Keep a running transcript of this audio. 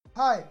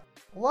Hi,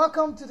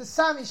 welcome to the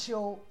Sammy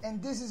Show, and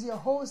this is your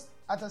host,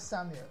 Atta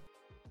Samuel.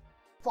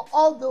 For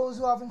all those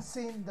who haven't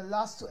seen the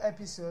last two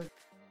episodes,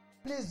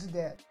 please do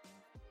that,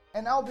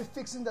 and I'll be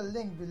fixing the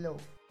link below.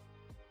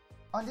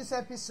 On this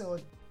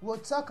episode, we'll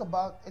talk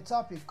about a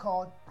topic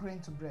called grain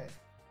to bread.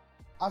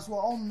 As we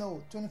all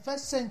know, 21st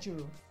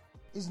century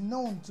is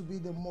known to be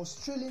the most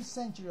thrilling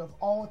century of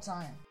all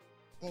time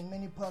in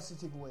many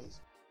positive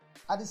ways.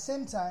 At the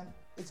same time,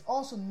 it's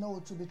also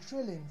known to be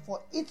thrilling for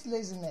its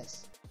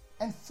laziness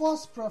and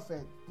false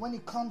prophet when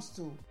it comes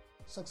to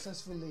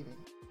successful living.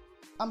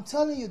 I'm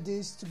telling you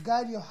this to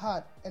guide your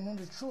heart and know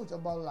the truth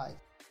about life.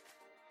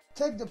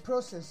 Take the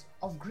process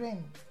of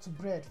grain to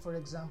bread, for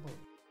example.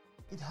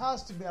 It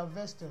has to be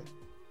harvested,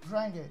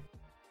 grinded,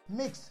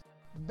 mixed,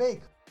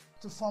 baked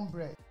to form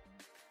bread.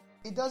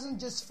 It doesn't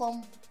just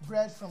form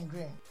bread from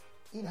grain.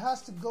 It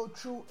has to go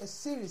through a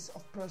series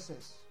of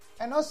processes.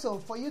 And also,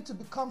 for you to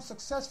become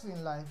successful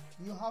in life,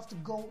 you have to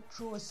go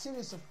through a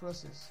series of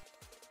processes.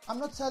 I'm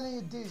not telling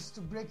you this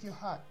to break your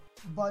heart,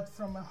 but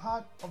from a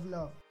heart of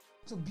love,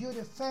 to build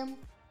a firm,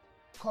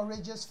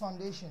 courageous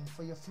foundation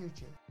for your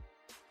future.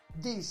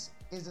 This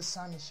is the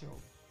Sammy Show.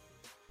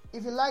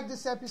 If you like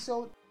this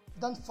episode,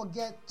 don't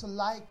forget to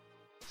like,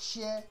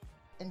 share,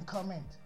 and comment.